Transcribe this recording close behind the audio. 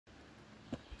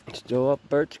Still up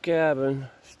Bert's cabin.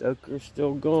 Stoker's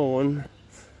still going.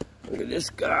 Look at this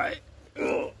guy.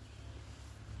 Oh,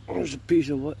 there's a piece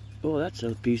of what? Oh, that's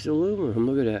a piece of aluminum.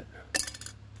 Look at that.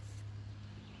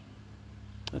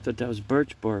 I thought that was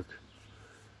birch bark.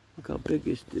 Look how big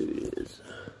this dude is.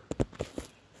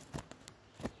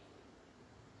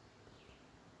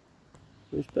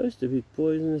 They're supposed to be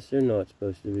poisonous. They're not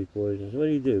supposed to be poisonous. What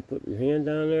do? Put your hand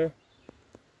down there?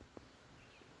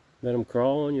 Let them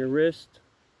crawl on your wrist?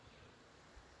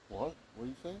 What? What are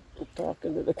you saying? I'm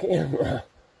talking to the camera.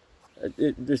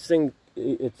 This thing,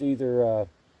 it's either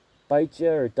bites you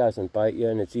or it doesn't bite you,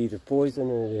 and it's either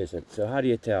poison or it isn't. So how do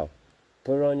you tell?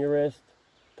 Put it on your wrist.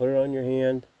 Put it on your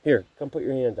hand. Here, come put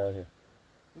your hand down here.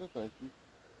 No, thank you.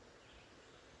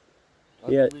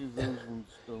 Yeah. I believe those ones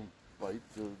don't bite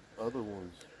the other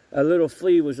ones. A little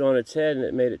flea was on its head and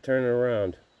it made it turn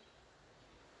around.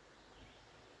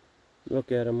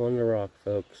 Look at him on the rock,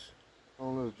 folks. I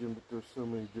don't know, Jim, but there's so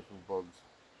many different bugs.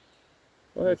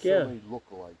 Well, heck yeah. So many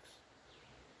lookalikes.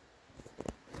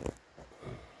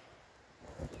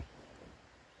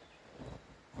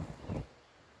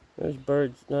 There's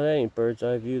birds. No, that ain't bird's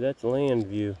eye view. That's land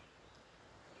view.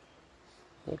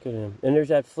 Look at him. And there's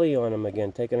that flea on him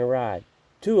again, taking a ride.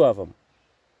 2 of them.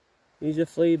 He's a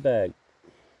flea bag.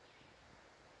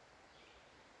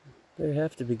 They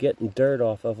have to be getting dirt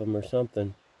off of him or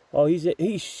something. Oh,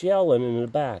 he's shelling in the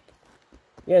back.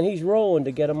 Yeah, and he's rolling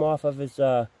to get him off of his,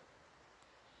 look,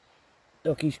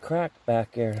 he's cracked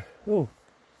back there. Ooh,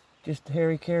 just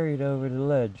Harry carried over the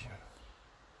ledge.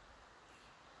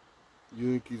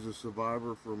 You think he's a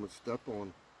survivor from a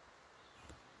step-on?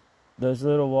 Those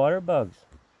little water bugs.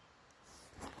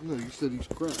 No, you said he's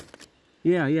cracked.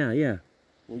 Yeah.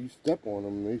 Well, you step on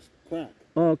him and they crack.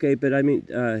 Oh, okay, but I mean,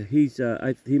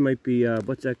 he might be,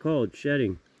 what's that called?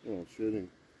 Shedding. Oh, shitting.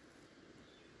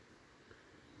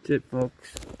 That's it,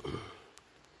 folks.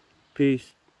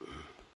 Peace.